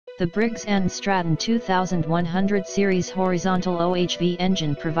The Briggs Stratton 2100 series horizontal OHV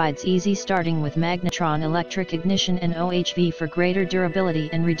engine provides easy starting with magnetron electric ignition and OHV for greater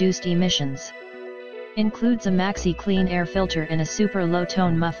durability and reduced emissions. Includes a maxi clean air filter and a super low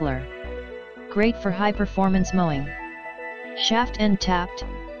tone muffler. Great for high performance mowing. Shaft end tapped,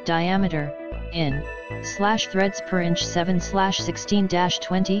 diameter, in/threads per inch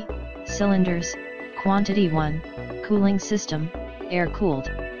 7/16-20, cylinders, quantity 1, cooling system, air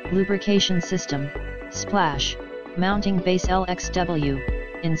cooled. Lubrication system, splash, mounting base LXW,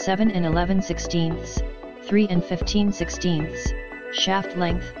 in 7 and 11/16, 3 and 15/16, shaft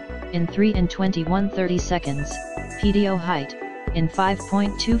length, in 3 and 21/32, PDO height, in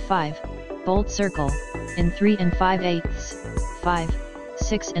 5.25, bolt circle, in 3 and 5/8, 5,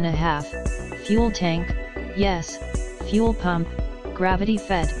 6 and a half, fuel tank, yes, fuel pump, gravity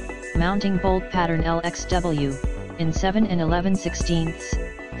fed, mounting bolt pattern LXW, in 7 and 11/16,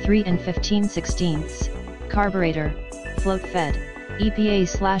 3 and 15/16, carburetor, float fed,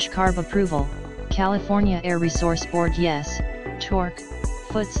 EPA/CARB approval, California Air Resource Board yes, torque,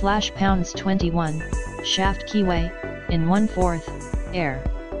 foot/pounds 21, shaft keyway, in 1/4, air.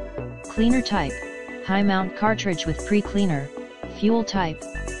 Cleaner type, high mount cartridge with pre-cleaner, fuel type,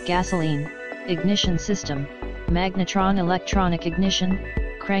 gasoline, ignition system, magnetron electronic ignition,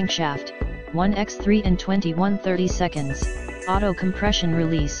 crankshaft, 1x 3 and 21/32, auto compression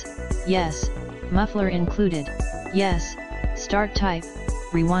release, yes, muffler included, yes, start type,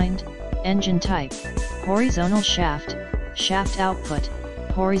 rewind, engine type, horizontal shaft, shaft output,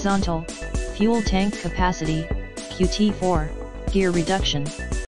 horizontal, fuel tank capacity, QT4, gear reduction,